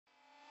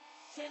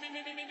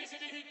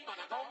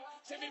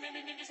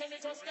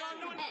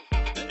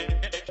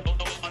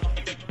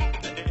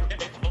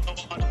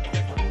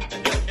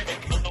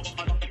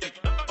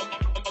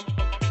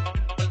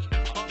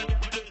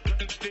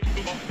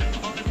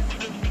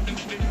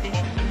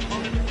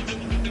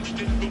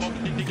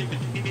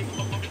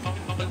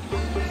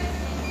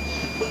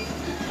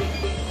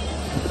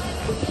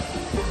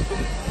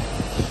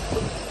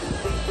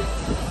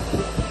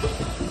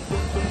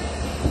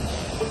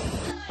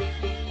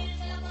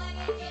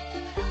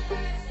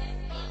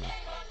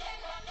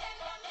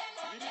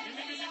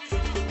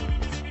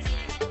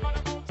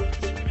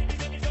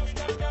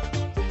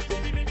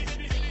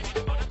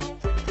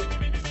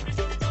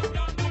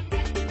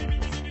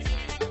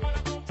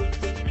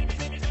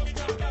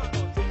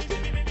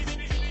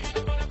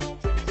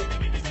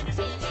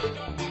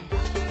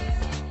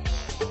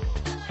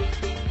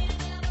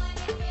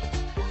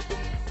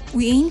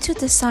We aim to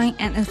design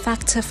an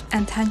effective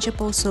and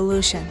tangible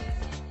solution.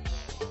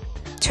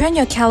 Turn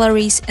your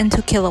calories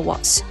into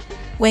kilowatts.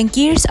 When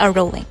gears are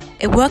rolling,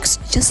 it works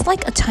just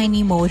like a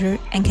tiny motor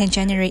and can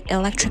generate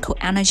electrical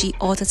energy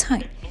all the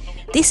time.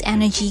 This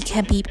energy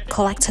can be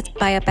collected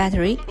by a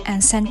battery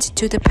and sent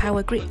to the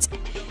power grid,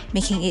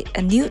 making it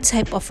a new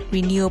type of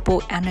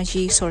renewable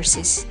energy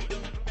sources.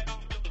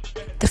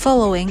 The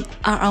following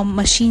are our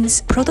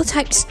machine's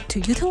prototypes to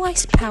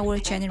utilize power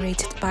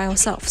generated by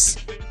ourselves.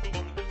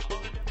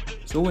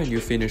 So when you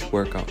finish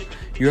workout,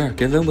 you are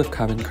given with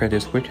carbon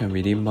credits which can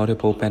redeem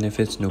multiple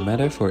benefits no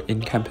matter for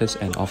in-campus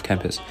and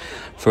off-campus.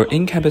 For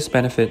in-campus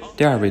benefit,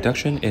 there are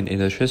reduction in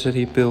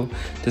electricity bill,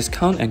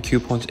 discount and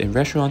coupons in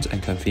restaurants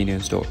and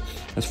convenience store.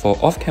 As for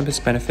off-campus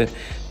benefit,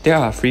 there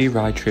are free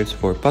ride trips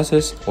for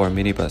buses or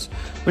minibus,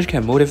 which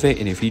can motivate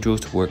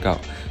individuals to work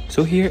out.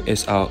 So here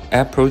is our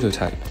app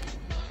prototype,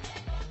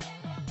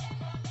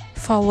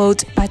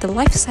 followed by the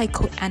life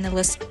cycle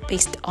analysis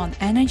based on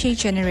energy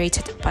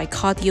generated by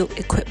cardio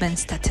equipment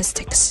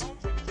statistics.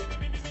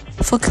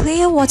 For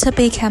Clearwater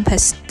Bay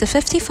campus, the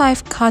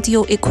 55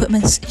 cardio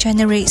equipment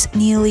generates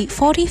nearly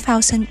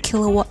 40,000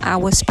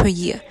 kilowatt-hours per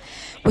year,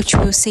 which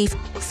will save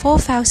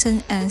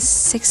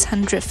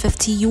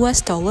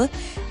 $4,650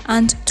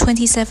 and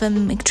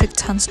 27 metric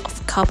tons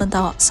of carbon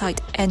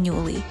dioxide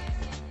annually.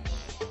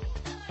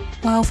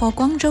 While for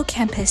Guangzhou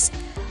campus,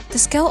 the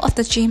scale of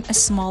the gym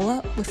is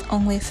smaller with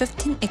only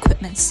 15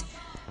 equipments,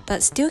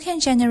 but still can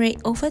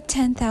generate over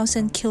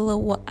 10,000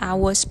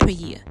 kilowatt-hours per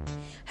year,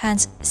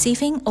 hence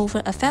saving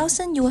over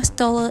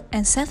 $1,000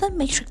 and 7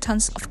 metric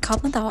tons of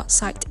carbon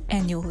dioxide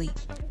annually.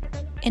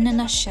 In a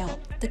nutshell,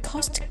 the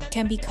cost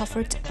can be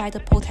covered by the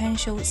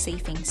potential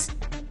savings.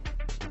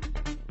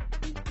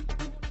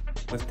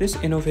 With this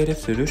innovative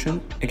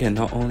solution, it can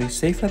not only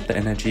save up the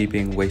energy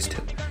being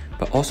wasted,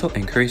 but also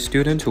encourage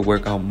students to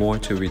work out more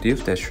to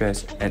reduce their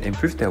stress and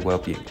improve their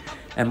well-being,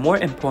 and more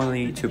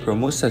importantly, to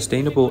promote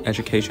sustainable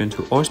education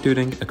to all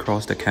students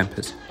across the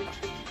campus.